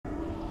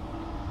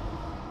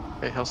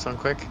Okay, Hailstone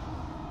quick.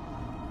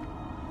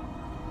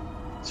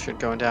 Should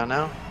going down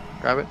now.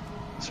 Grab it.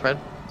 Spread.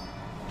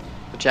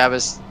 The jab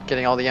is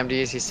getting all the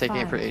MDs. He's taking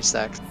it for 8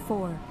 stacks.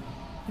 4,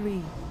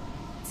 3,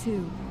 2,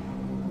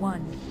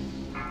 1.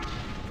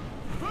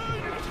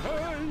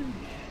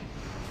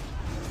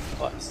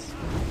 Plus.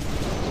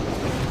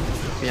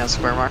 Be on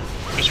square mark.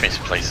 Just make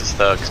some places,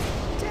 thugs.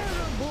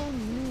 Terrible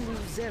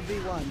news,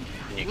 everyone.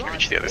 And you can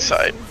reach the other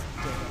side.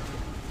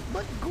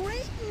 But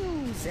great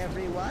news,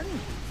 everyone.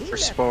 For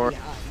spore.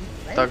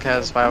 Thug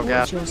has bio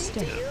gap. Watch your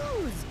step.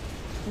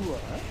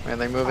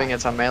 Melee moving,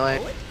 it's on melee.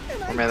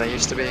 Or melee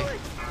used to be.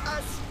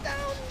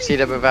 See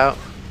to move out.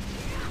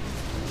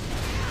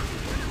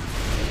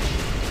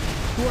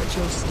 Watch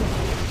your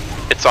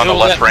step. It's on the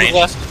left range.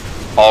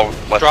 All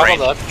left Drop range.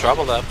 a left, drop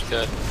a left,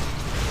 good.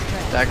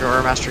 Dagger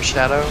or Master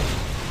Shadow.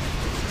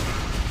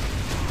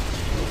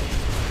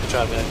 Good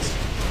job, guys.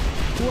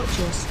 Watch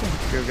your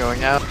step. Goo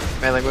going out.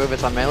 Melee move,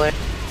 it's on melee.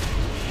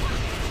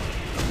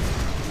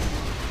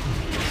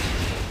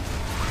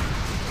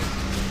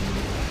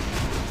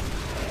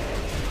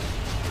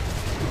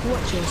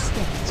 Watch your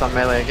step. It's on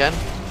melee again.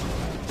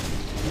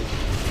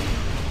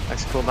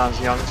 Next cooldown's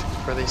young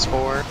for the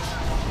spore.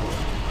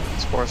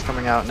 Spore's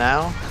coming out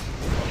now.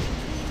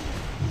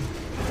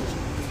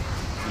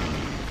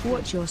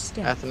 Watch your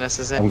step. Athenis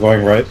is in. I'm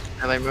going right.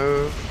 Melee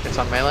move. It's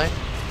on melee.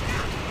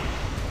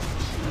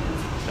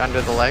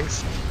 Under the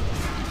legs.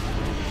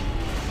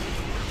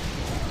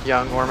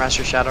 Young or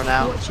Master Shadow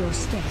now. Watch your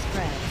step.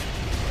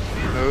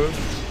 Move.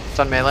 It's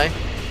on melee.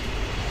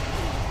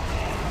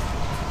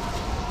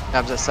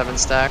 Tabs at 7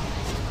 stack.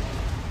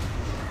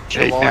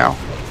 8 now.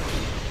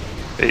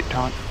 8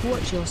 taunt.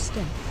 Watch your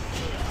step.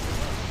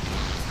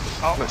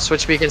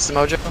 Switch beacons to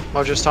Mojo.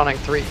 Mojo's taunting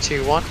 3,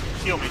 2, 1.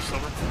 Heal me,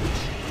 Silver.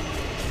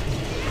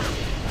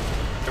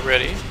 Get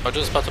ready.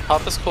 Mojo's about to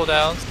pop his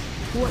cooldowns.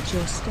 Watch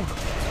your step.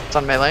 It's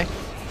on melee.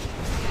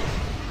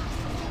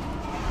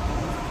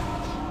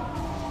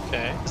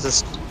 Okay. This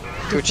is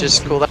Gooch's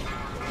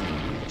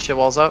cooldown. Shield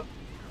walls up.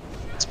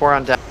 Spore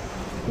on deck.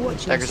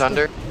 Watch your Dagger's step.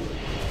 under.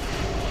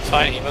 It's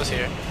fine, Emo's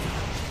here.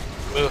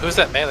 Ooh, who's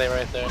that melee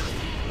right there?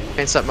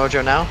 Paints up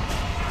Mojo now.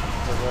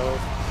 The road.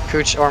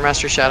 Cooch or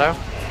Master Shadow.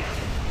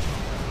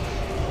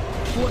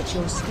 Watch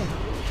your step.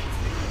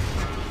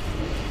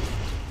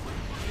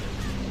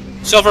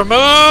 Silver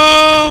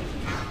move!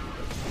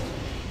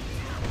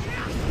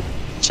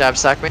 Jab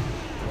sack me.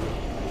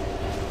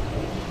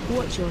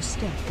 Watch your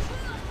step.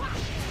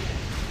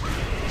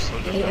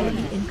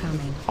 AoE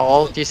incoming.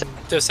 All decent.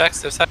 Div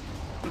sex.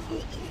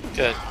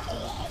 Good.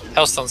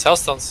 Hellstones,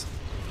 Hellstones.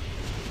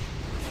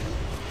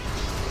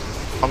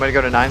 Want me to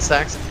go to 9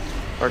 stacks?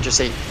 Or just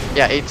 8?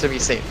 Yeah, 8 to be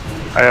safe.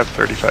 I have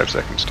 35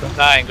 seconds still.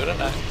 9, go to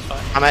 9, it's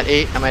fine. I'm at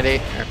 8. I'm at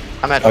 8.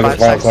 I'm at I'll 5 get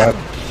stacks. flat.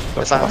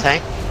 It's on the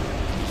tank.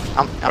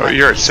 I'm Oh,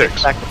 you're at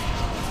 6. Back.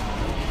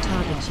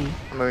 Target you.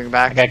 I'm moving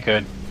back. I got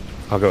good.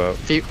 I'll go out.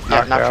 Feet.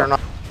 Yeah, Nocturne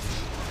off.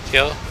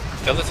 Kill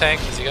the tank,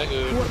 because you got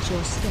good. Watch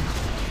your step.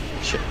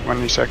 Shit.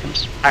 20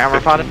 seconds. Alright, armor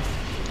 15. potted.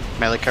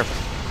 Melee careful.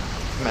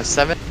 I'm at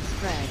 7.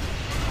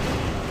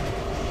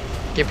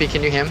 Gimpy,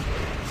 can you him?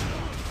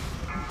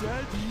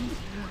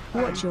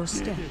 Watch your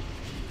step.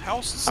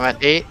 House. I'm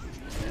at 8.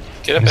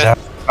 Get up, Is that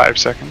Beth. 5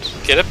 seconds?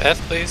 Get up, Beth,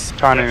 please.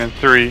 Taunting in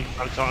 3,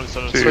 I'm taunting,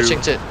 so 2,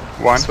 Switching to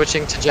 1.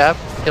 switching to jab.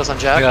 Heals on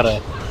jab. I got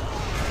a.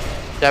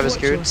 Jab is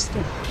Watch good. your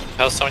step.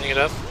 Hellstone, you get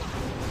up.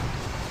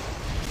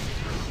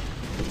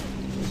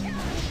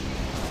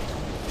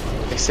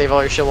 Like, save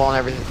all your shield wall and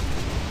everything.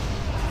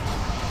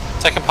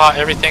 Second pot,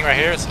 everything right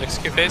here. It's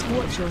execute phase.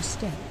 Watch your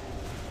step.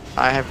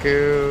 I have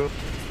goo.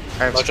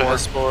 I have Mojo spore.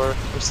 has spore.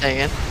 I'm staying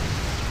in.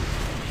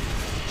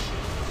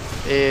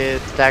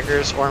 It's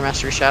daggers or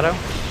Mastery Shadow.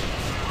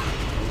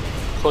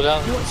 Cooldown.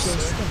 Watch your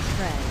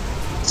step.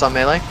 It's on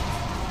melee.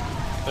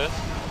 Good.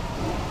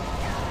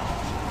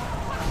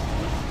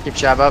 Keep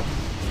jab up.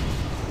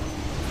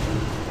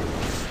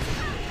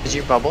 Did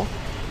you bubble?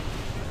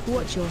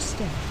 Watch your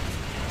step.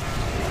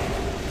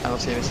 I don't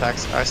see any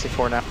stacks. I see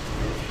 4 now.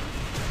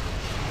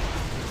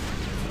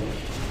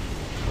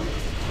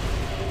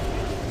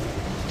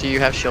 Do you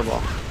have shield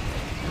wall?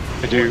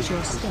 I do. Watch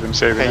your step. I'm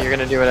saving Okay, it. you're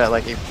gonna do it at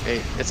like 8.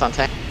 It's on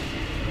tank.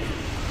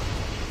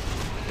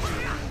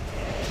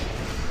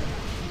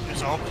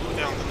 It's all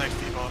down the next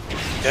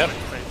debuff. Yep.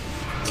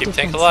 Keep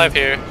tank alive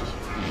here.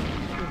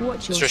 Watch your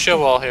It's your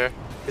shield wall here.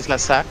 He's got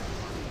sack.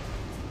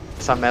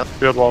 It's on melee.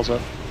 Field walls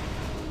up.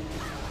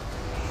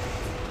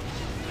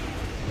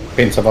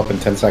 Paint some up in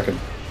 10 seconds.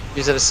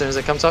 Use it as soon as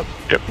it comes up.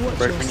 Yep, Watch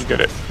right your when you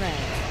get it.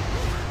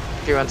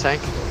 You're on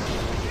tank.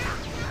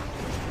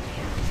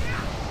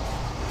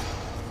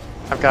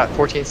 I've got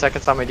 14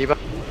 seconds on my debuff.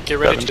 Get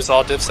ready 7. to use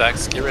all div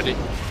sacks. Get ready.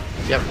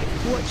 Yep.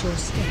 Watch your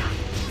step.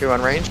 You're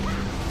on range.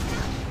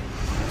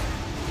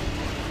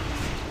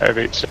 I have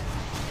 8 seconds.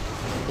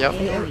 Yep.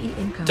 AoE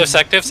incoming.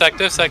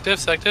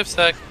 Div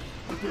sack.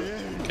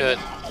 Good.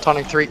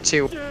 Taunting 3,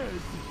 2.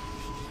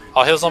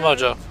 All heals on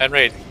Mojo. And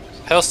raid.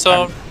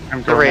 Hailstone. I'm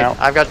The going raid. out.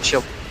 I've got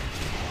shield.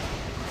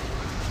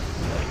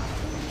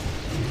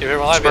 Keep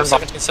everyone alive. You have Burn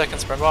 17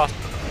 seconds. Burn off.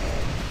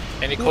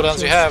 Any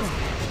cooldowns you have.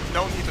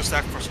 No need to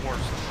stack for s'mores.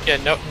 Yeah,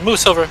 no. Move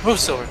silver. Move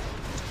silver.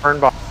 Burn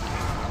boss.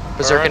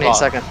 Berserk in 8 boss.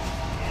 seconds.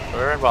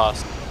 We're in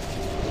boss.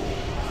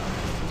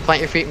 Plant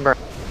your feet and burn.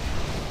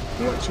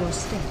 Watch your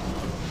step.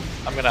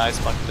 I'm gonna ice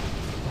block it.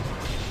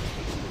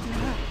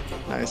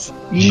 Nice.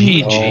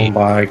 Oh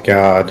my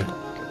god.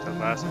 The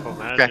last full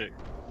Okay. magic.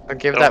 I'll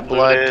give Don't that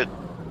blood. loot it.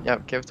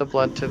 Yep, give the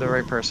blood to the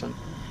right person.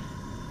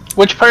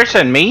 Which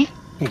person? Me?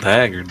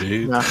 Dagger,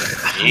 dude. No.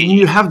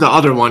 You have the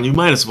other one. You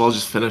might as well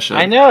just finish it.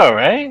 I know,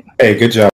 right? Hey, good job.